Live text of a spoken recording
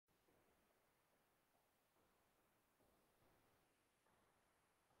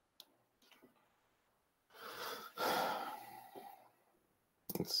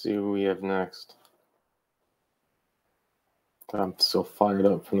Let's see who we have next. I'm so fired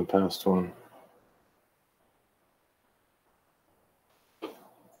up from the past one.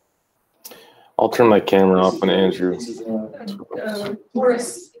 I'll turn my camera off when Andrew.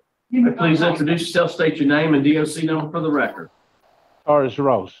 Horace. Please introduce yourself, state your name and DOC number for the record. Horace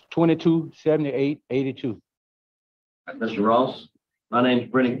Ross, 227882. Mr. Ross, my name is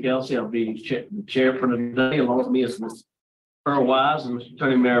Brennan Kelsey. I'll be the chair for today. Along with me is Ms. Pearl Wise and Mr.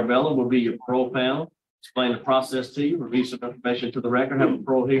 Tony Marabella will be your parole panel. Explain the process to you, review some information to the record, have a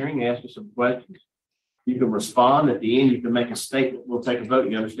parole hearing, ask you some questions. You can respond. At the end, you can make a statement. We'll take a vote.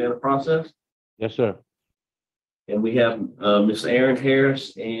 You understand the process? Yes, sir. And we have Ms. Erin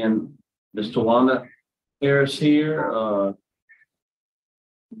Harris and Ms. Tawanda Harris here.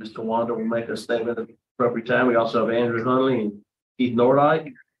 Ms. Tawanda will make a statement at the appropriate time. We also have Andrew Hunley and Keith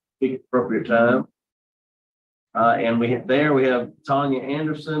Nordyke, speak at the appropriate time. And we have Tanya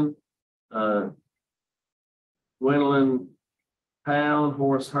Anderson, Gwendolyn Pound,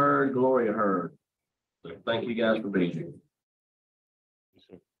 Horace Hurd, Gloria Hurd. So thank you guys for being here.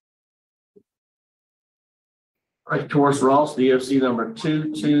 All right, Horace Ross, DOC number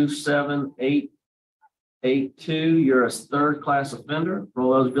 227882. You're a third class offender.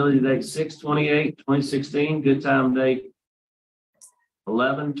 Parole eligibility date 6/28/2016. Good time date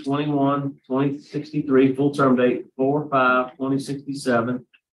 11/21/2063. Full term date 4/5/2067.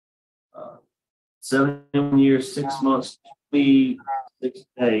 7 years, 6 months, 26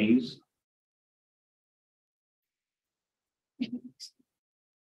 days.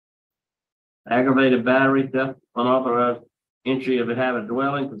 Aggravated battery, theft, unauthorized entry of inhabited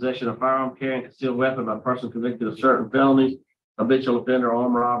dwelling, possession of firearm, carrying concealed weapon by person convicted of certain felonies, habitual offender,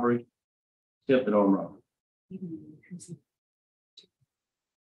 armed robbery, attempted armed robbery.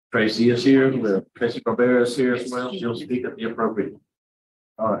 Tracy is here. Tracy Barbera is here as well. She'll speak at the appropriate.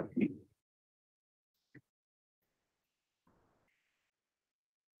 All right.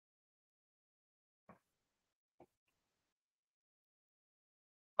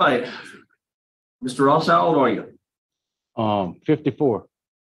 All right. Mr. Ross, how old are you? 54.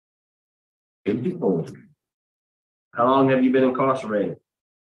 54. How long have you been incarcerated?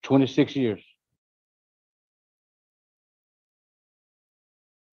 26 years.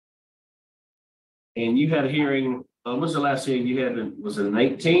 And you had a hearing, when was the last hearing you had? Was it an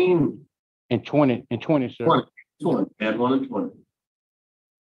 18? And 20, sir. 20. Had one in 20.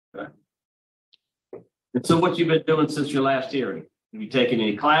 Okay. And so what you been doing since your last hearing? Have you taken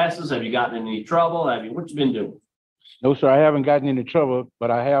any classes? Have you gotten in any trouble? What you been doing? No, sir, I haven't gotten into trouble,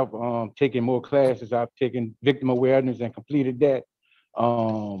 but I have taken more classes. I've taken victim awareness and completed that.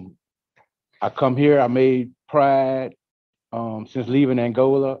 I come here, I made Pride since leaving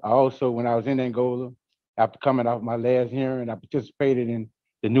Angola. I also, when I was in Angola, after coming off my last hearing, I participated in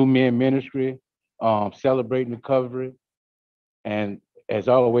the New Men Ministry, celebrating recovery. And as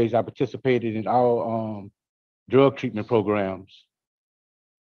always, I participated in all drug treatment programs,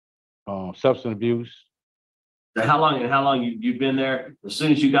 substance abuse. So how long you've been there? As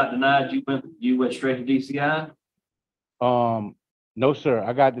soon as you got denied, you went straight to DCI? No, sir.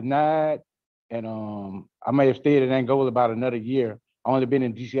 I got denied, and I may have stayed in Angola about another year. I only been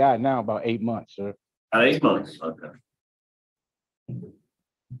in DCI now about 8 months, sir. 8 months, okay.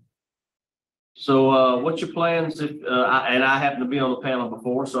 So what's your plans if I happen to be on the panel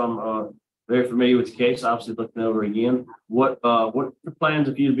before, so I'm very familiar with the case, obviously looking over again. What your plans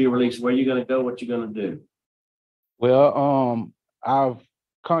if you to be released? Where are you going to go? What you going to do? Well, I've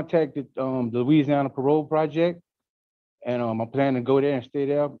contacted the Louisiana Parole Project, and I'm planning to go there and stay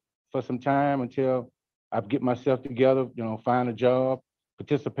there for some time until I get myself together, find a job,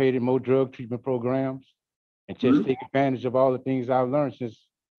 participate in more drug treatment programs, and just take advantage of all the things I've learned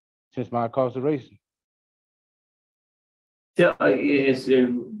since my incarceration.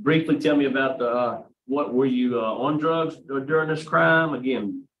 Briefly tell me about what were you on drugs during this crime?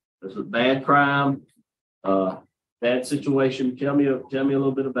 Again, this is a bad crime. Bad situation. Tell me a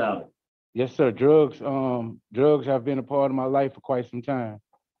little bit about it. Yes, sir. Drugs have been a part of my life for quite some time,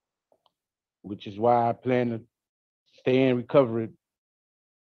 which is why I plan to stay in recovery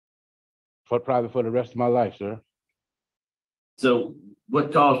probably for the rest of my life, sir. So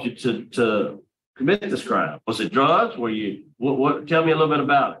what caused you to commit this crime? Was it drugs? Were you what tell me a little bit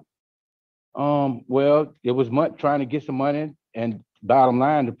about it. Well, it was trying to get some money, and bottom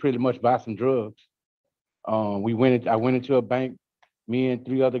line, to pretty much buy some drugs. I went into a bank, me and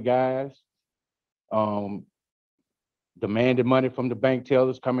 3 other guys, demanded money from the bank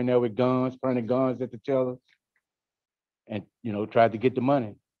tellers, coming there with guns, pointing guns at the tellers, and tried to get the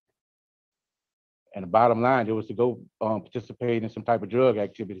money. And the bottom line, it was to go participate in some type of drug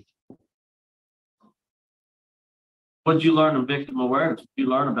activity. What did you learn in victim awareness? What did you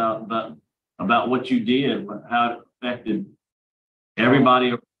learn about what you did, how it affected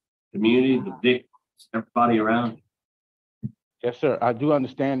everybody, community, the victims, everybody around you? Yes, sir. I do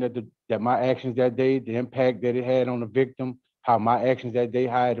understand that my actions that day, the impact that it had on the victim, how my actions that day,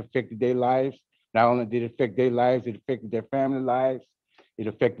 how it affected their lives. Not only did it affect their lives, it affected their family lives. It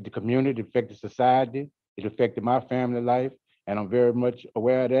affected the community, it affected society. It affected my family life. And I'm very much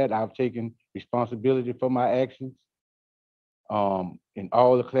aware of that. I've taken responsibility for my actions. In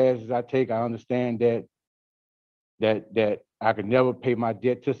all the classes I take, I understand that I could never pay my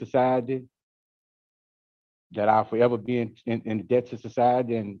debt to society, that I'll forever be in debt to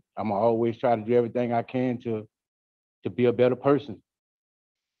society, and I'm gonna always try to do everything I can to be a better person.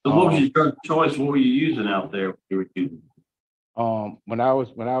 So what was your drug choice? What were you using out there? When I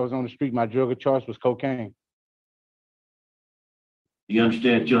was on the street, my drug of choice was cocaine. You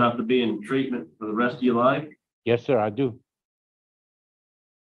understand you'll have to be in treatment for the rest of your life? Yes, sir, I do.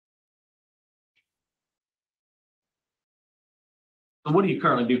 So what do you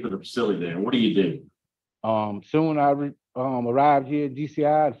currently do for the facility there? What do you do? Soon I arrived here at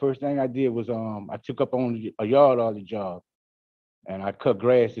DCI, the first thing I did was I took up on a yard audit job, and I cut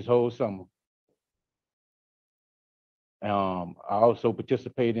grass this whole summer. I also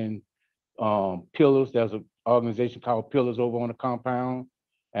participate in Pillars. There's an organization called Pillars over on the compound,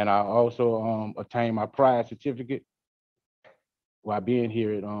 and I also obtained my pride certificate while being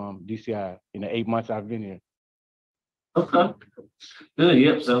here at DCI in the 8 months I've been here. Okay. Good.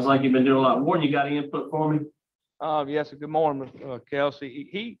 Yep. Sounds like you've been doing a lot. Warren, you got any input for me? Yes. Good morning,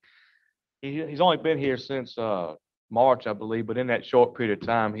 Kelsey. He's only been here since March, I believe, but in that short period of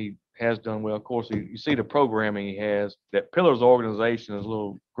time, he has done well. Of course, you see the programming he has. That Pillars organization is a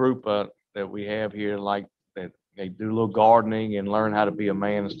little group that we have here, like that they do a little gardening and learn how to be a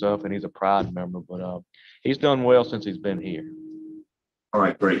man and stuff. And he's a Pride member, but he's done well since he's been here. All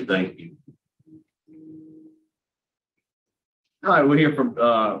right. Great. Thank you. All right. We're here from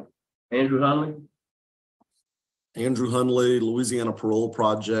Andrew Hunley. Andrew Hunley, Louisiana Parole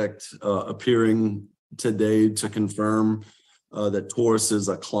Project, appearing today to confirm that Taurus is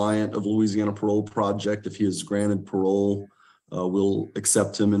a client of Louisiana Parole Project. If he is granted parole, we'll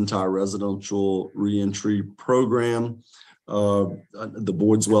accept him into our residential reentry program. The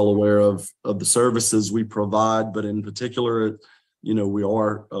board's well aware of the services we provide, but in particular, we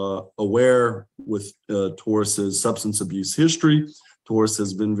are aware with Taurus's substance abuse history. Taurus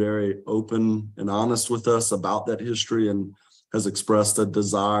has been very open and honest with us about that history and has expressed a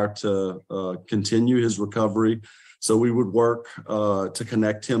desire to continue his recovery. So we would work to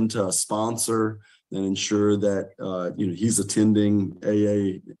connect him to a sponsor and ensure that he's attending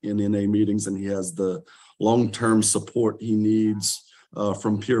AA and NA meetings and he has the long-term support he needs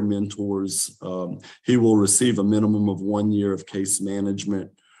from peer mentors. He will receive a minimum of 1 year of case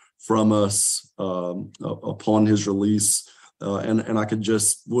management from us upon his release. And I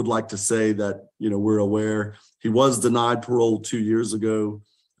would like to say that, we're aware he was denied parole 2 years ago.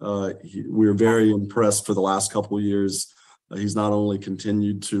 We were very impressed for the last couple of years. He's not only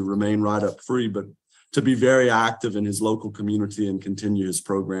continued to remain right up free, but to be very active in his local community and continue his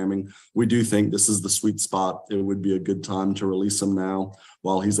programming. We do think this is the sweet spot. It would be a good time to release him now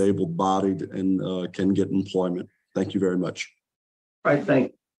while he's able-bodied and can get employment. Thank you very much. All right,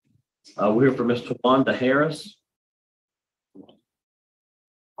 thank you. We're here for Mr. Wanda Harris.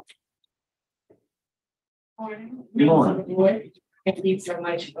 Good morning. Thank you so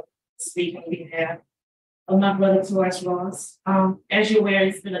much for speaking on behalf of my brother Taurus Ross. As you're aware,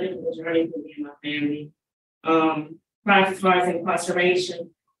 it's been a difficult journey for me and my family. As far as incarceration,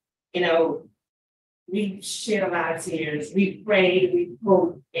 we shed a lot of tears. We prayed, we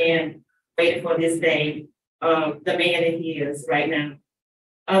hoped, and waited for this day. The man that he is right now.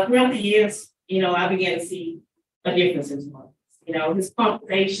 Throughout the years, I began to see a difference in Taurus. His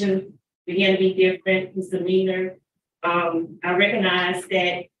conversation began to be different, his demeanor. I recognized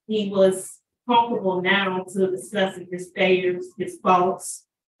that he was comfortable now to discussing his failures, his faults,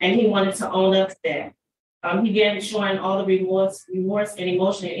 and he wanted to own up to that. He began showing all the remorse and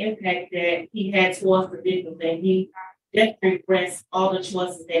emotional impact that he had towards the victims, and he definitely regrets all the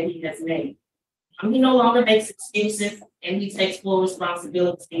choices that he has made. He no longer makes excuses, and he takes full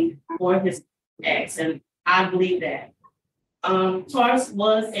responsibility for his acts, and I believe that. Taurus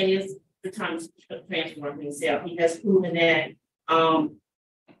was and is determined to transform himself. He has proven that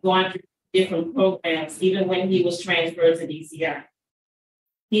going through different programs, even when he was transferred to DCI.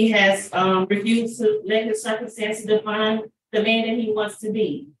 He has refused to let his circumstances define the man that he wants to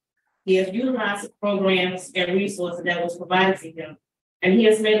be. He has utilized the programs and resources that was provided to him, and he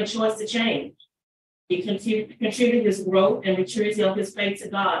has made a choice to change. He contributed his growth and maturity of his faith to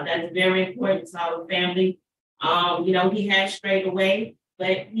God. That is very important to our family. He has strayed away,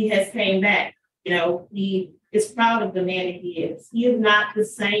 but he has came back. He is proud of the man that he is. He is not the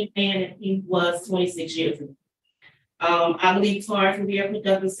same man that he was 26 years ago. I believe Taurus will be a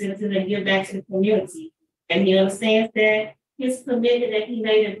productive citizen and give back to the community. And he understands that his commitment that he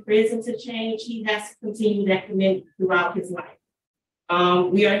made in prison to change, he has to continue that commitment throughout his life.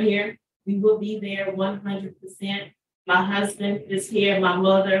 We are here. We will be there 100%. My husband is here, my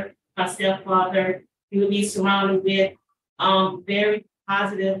mother, my stepfather. We will be surrounded with very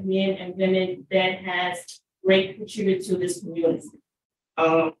positive men and women that has great contributed to this community.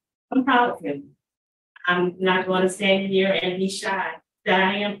 I'm proud of him. I'm not going to stand here and be shy, that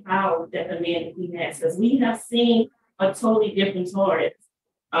I am proud that the man that he has, because we have seen a totally different Taurus.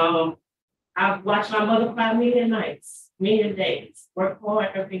 I've watched my mother cry many nights, many days, work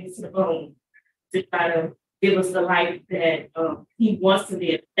hard, her fingers to the bone to try to give us the life that he wants to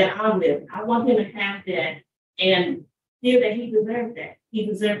live, that I live. I want him to have that and feel that he deserves that. He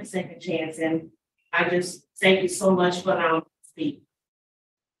deserves a second chance. And I just thank you so much for allowing me to speak.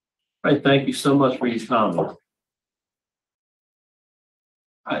 All right, thank you so much for your comment. All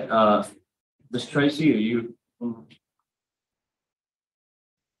right, Ms. Tracy, are you?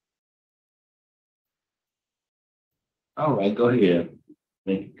 All right, go ahead.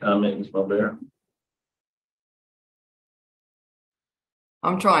 Make a comment, Ms. Barbera.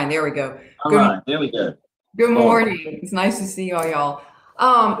 I'm trying. There we go. All right, there we go. Good morning. It's nice to see all y'all.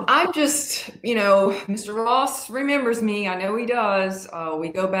 I'm just, Mr. Ross remembers me. I know he does. We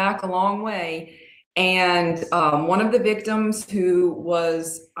go back a long way. And one of the victims who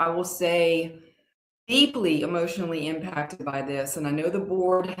was, I will say, deeply emotionally impacted by this. And I know the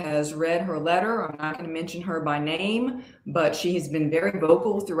board has read her letter. I'm not going to mention her by name, but she has been very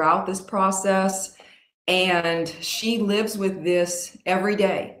vocal throughout this process. And she lives with this every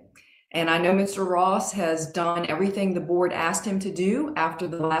day. And I know Mr. Ross has done everything the board asked him to do after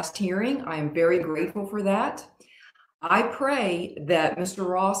the last hearing. I am very grateful for that. I pray that Mr.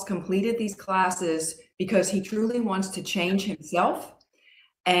 Ross completed these classes because he truly wants to change himself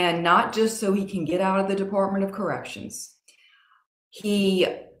and not just so he can get out of the Department of Corrections. He's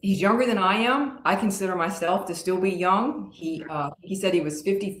younger than I am. I consider myself to still be young. He said he was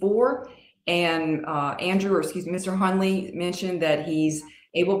 54, and Mr. Hunley mentioned that he's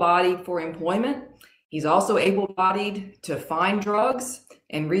able-bodied for employment. He's also able-bodied to find drugs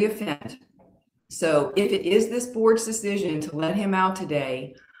and reoffend. So if it is this board's decision to let him out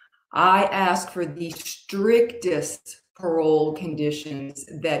today, I ask for the strictest parole conditions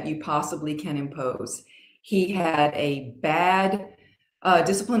that you possibly can impose. He had a bad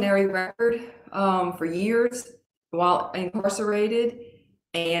disciplinary record for years while incarcerated.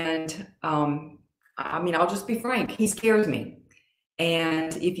 And I'll just be frank, he scares me.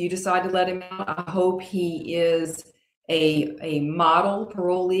 And if you decide to let him out, I hope he is a model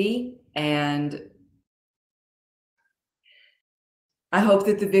parolee, and I hope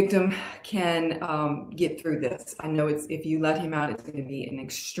that the victim can get through this. I know if you let him out, it's going to be an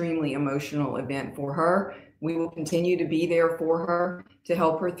extremely emotional event for her. We will continue to be there for her to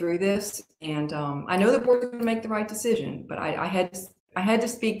help her through this. And I know the board is going to make the right decision, but I had to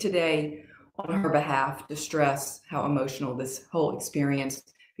speak today on her behalf to stress how emotional this whole experience,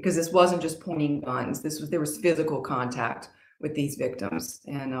 because this wasn't just pointing guns. There was physical contact with these victims,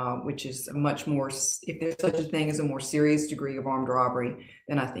 and which is a much more, if there's such a thing as a more serious degree of armed robbery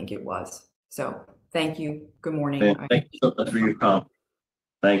than I think it was. So thank you. Good morning. Thank you so much for your comment.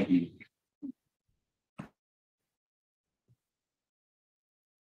 Thank you.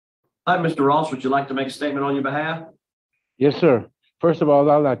 Hi, Mr. Ross, would you like to make a statement on your behalf? Yes, sir. First of all,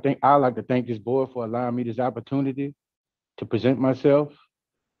 I'd like to thank this board for allowing me this opportunity to present myself.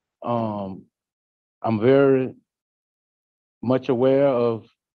 I'm very much aware of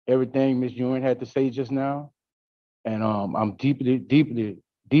everything Ms. Ewing had to say just now, and I'm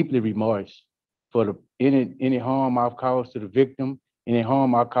deeply remorse for any harm I've caused to the victim, any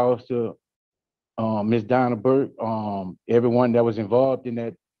harm I caused to Ms. Donna Burke, everyone that was involved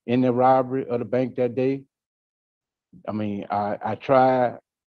in the robbery of the bank that day. I try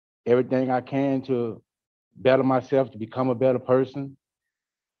everything I can to better myself, to become a better person.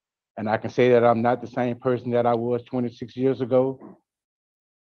 And I can say that I'm not the same person that I was 26 years ago.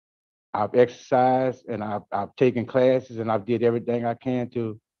 I've exercised and I've taken classes and I've did everything I can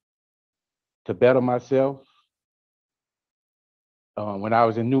to better myself. When I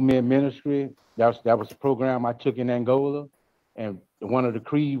was in New Men Ministry, that was a program I took in Angola. And one of the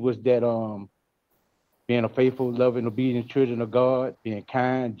creed was that being a faithful, loving, obedient children of God, being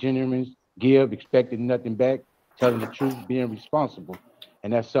kind, generous, give, expecting nothing back, telling the truth, being responsible.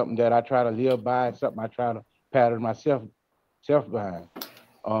 And that's something that I try to live by, something I try to pattern myself behind.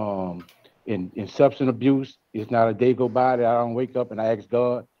 In substance abuse, it's not a day go by that I don't wake up and I ask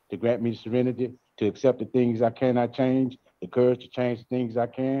God to grant me the serenity to accept the things I cannot change, the courage to change the things I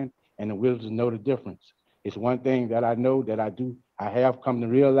can, and the will to know the difference. It's one thing that I know that I have come to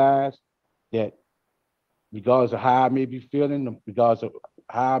realize that regardless of how I may be feeling, regardless of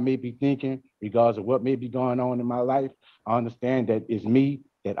how I may be thinking, regardless of what may be going on in my life, I understand that it's me,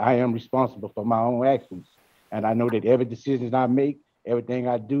 that I am responsible for my own actions. And I know that every decision I make, everything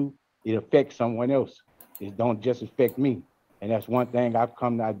I do, it affects someone else. It don't just affect me. And that's one thing I've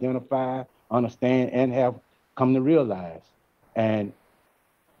come to identify, understand, and have come to realize. And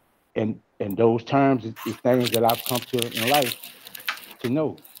those terms is things that I've come to in life to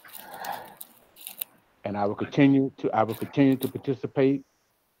know. And I will continue to participate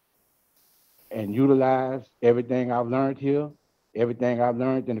and utilize everything I've learned here, everything I've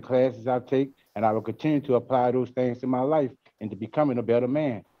learned in the classes I take, and I will continue to apply those things in my life into becoming a better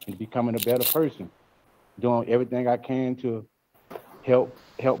man and becoming a better person, doing everything I can to help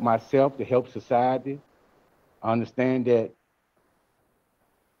myself, to help society. I understand that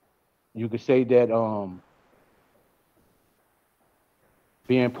you could say that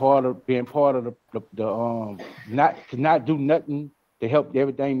being part of the not do nothing to help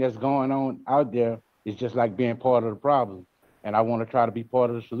everything that's going on out there is just like being part of the problem. And I want to try to be part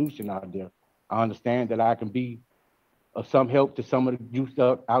of the solution out there. I understand that I can be of some help to some of the youth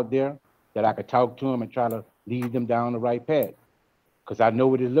out there, that I could talk to them and try to lead them down the right path. Because I know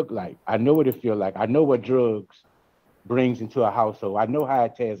what it look like. I know what it feel like. I know what drugs brings into a household. I know how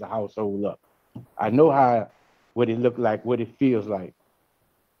it tears a household up. I know what it look like, what it feels like.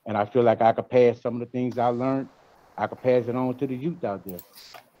 And I feel like I could pass some of the things I learned, I could pass it on to the youth out there.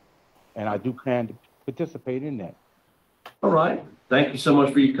 And I do plan to participate in that. All right. Thank you so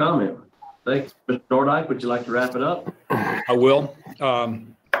much for your comment. Thanks. Mr. Nordyke, would you like to wrap it up? I will.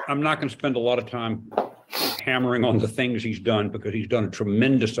 I'm not going to spend a lot of time hammering on the things he's done because he's done a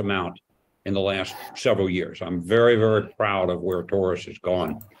tremendous amount in the last several years. I'm very, very proud of where Taurus has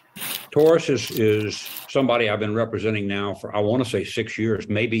gone. Taurus is somebody I've been representing now for, I want to say 6 years,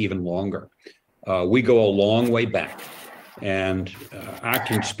 maybe even longer. We go a long way back. And I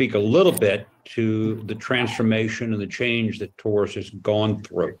can speak a little bit to the transformation and the change that Taurus has gone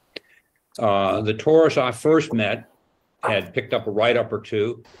through. The Taurus I first met had picked up a write-up or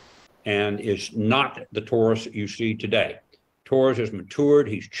two and is not the Taurus you see today. Taurus has matured,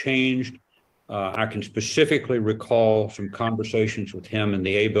 he's changed. I can specifically recall some conversations with him in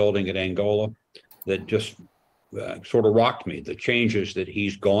the A building at Angola that just sort of rocked me, the changes that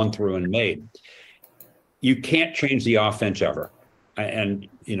he's gone through and made. You can't change the offense ever. And,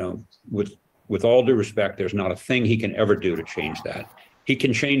 you know, with all due respect, there's not a thing he can ever do to change that. He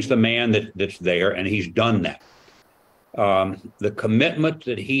can change the man that's there, and he's done that. The commitment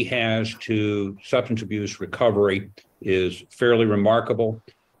that he has to substance abuse recovery is fairly remarkable.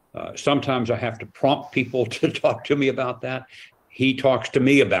 Sometimes I have to prompt people to talk to me about that. He talks to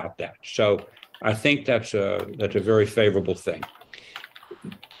me about that. So I think that's a very favorable thing.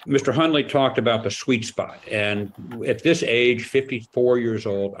 Mr. Hundley talked about the sweet spot. And at this age, 54 years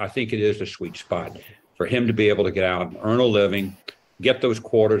old, I think it is a sweet spot for him to be able to get out and earn a living, get those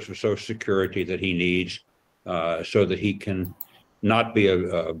quarters of Social Security that he needs so that he can not be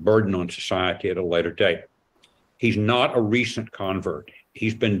a burden on society at a later date. He's not a recent convert.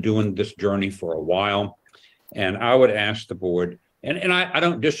 He's been doing this journey for a while. And I would ask the board, and I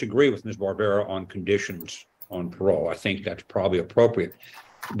don't disagree with Ms. Barbera on conditions on parole. I think that's probably appropriate.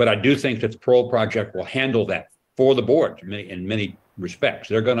 But I do think that the parole project will handle that for the board in many respects.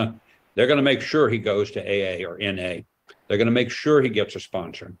 They're gonna make sure he goes to AA or NA. They're gonna make sure he gets a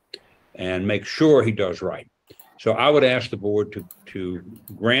sponsor and make sure he does right. So I would ask the board to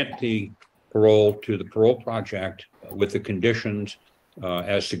grant the parole to the parole project with the conditions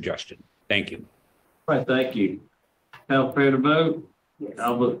as suggested. Thank you. All right, thank you. How fair to vote?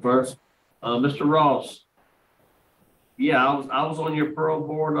 I'll vote first. Mr. Ross. Yeah, I was on your parole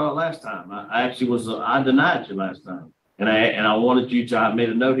board last time. I actually was. I denied you last time, and I wanted you to. I made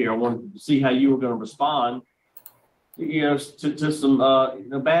a note here. I wanted to see how you were going to respond. You know, to some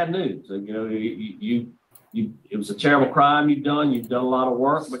bad news. It was a terrible crime you've done. You've done a lot of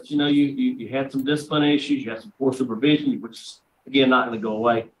work, but you had some discipline issues. You had some poor supervision, which is again not going to go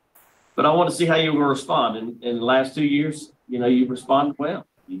away. But I want to see how you were going to respond. In the last 2 years, you responded well.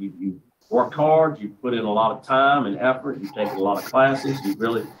 worked hard, you put in a lot of time and effort, you've taken a lot of classes, you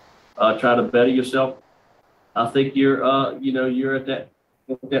really try to better yourself. I think you're, you're at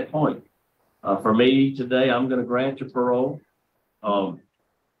that point. For me today, I'm going to grant you parole. I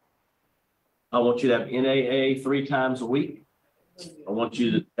want you to have NAA 3 times a week. I want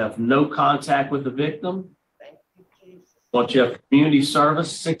you to have no contact with the victim. I want you to have community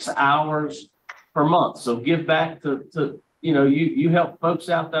service 6 hours per month. So give back to you help folks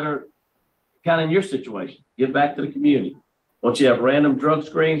out that are kind of in your situation. Give back to the community. I want you to have random drug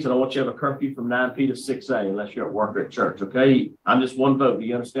screens, and I want you to have a curfew from 9 p to 6 a unless you're at work or at church. Okay, I'm just one vote. Do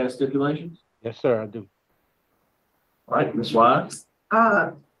you understand the stipulations? Yes, sir, I do. All right, Ms. Wise.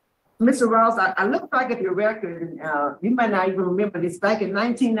 Mr. Ross, I look back at your record, and you might not even remember this. Back in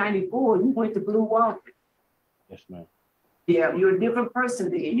 1994, you went to Blue Water. Yes, ma'am. Yeah, you're a different person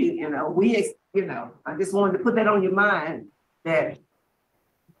then. I just wanted to put that on your mind.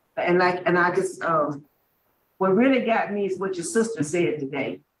 What really got me is what your sister said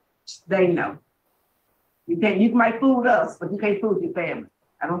today. They know. You might fool us, but you can't fool your family.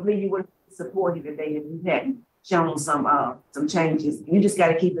 I don't believe you would support you today if you hadn't shown some changes. You just got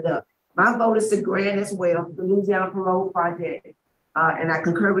to keep it up. My vote is to grant as well the Louisiana Parole Project, and I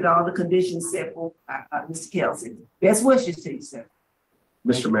concur with all the conditions set for Mr. Kelsey. Best wishes to you, sir.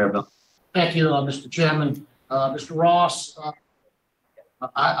 Mr. Maribel. Thank you, Mr. Chairman. Mr. Ross,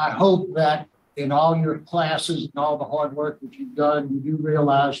 I hope that in all your classes and all the hard work that you've done, you do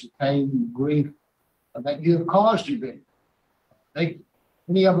realize the pain and grief that you have caused your victim.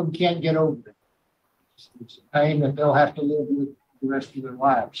 Many of them can't get over it. It's a pain that they'll have to live with the rest of their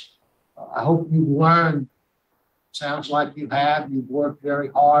lives. I hope you've learned. Sounds like you have. You've worked very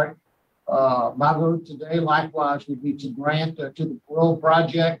hard. My vote today, likewise, would be to grant to the parole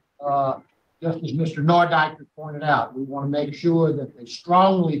project. Just as Mr. Nordyker pointed out, we want to make sure that they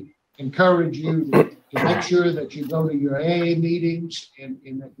strongly encourage you to make sure that you go to your AA meetings and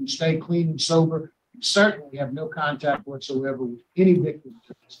that you stay clean and sober. You certainly have no contact whatsoever with any victims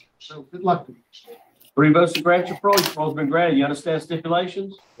of this. So good luck to you. 3 votes to grant your parole. Your parole's been granted. You understand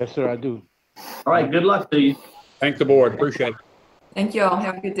stipulations? Yes, sir, I do. All right, good luck to you. Thank the board. Appreciate it. Thank you all.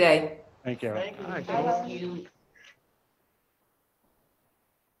 Have a good day. Thank you. Thank you.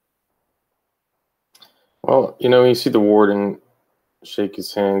 Well, you see the warden shake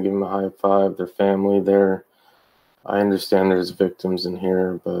his hand, give him a high five, their family there. I understand there's victims in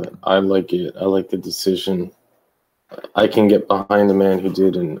here, but I like it. I like the decision. I can get behind a man who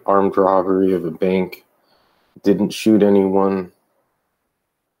did an armed robbery of a bank, didn't shoot anyone.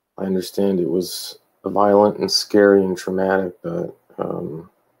 I understand it was violent and scary and traumatic, but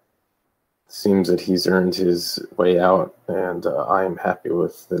seems that he's earned his way out, and I am happy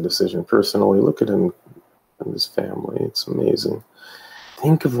with the decision personally. Look at him and his family. It's amazing.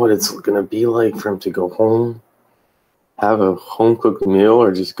 Think of what it's going to be like for him to go home, have a home-cooked meal,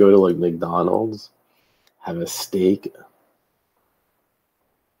 or just go to like McDonald's, have a steak,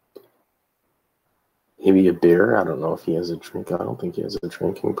 maybe a beer. I don't know if he has a drink. I don't think he has a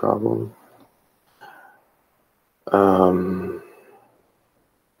drinking problem.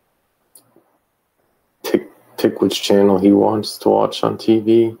 Pick which channel he wants to watch on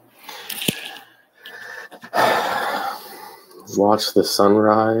TV. Watch the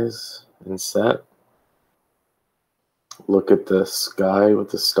sunrise and set. Look at the sky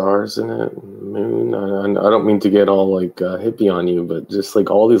with the stars in it, moon. I don't mean to get all like hippie on you, but just like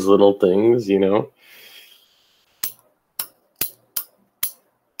all these little things, I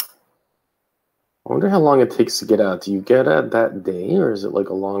wonder how long it takes to get out. Do you get out that day, or is it like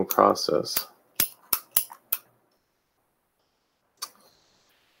a long process?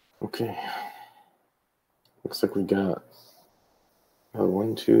 Okay. Looks like we got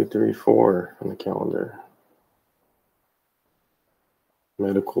 1, 2, 3, 4 on the calendar.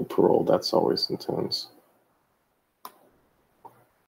 Medical parole, that's always intense.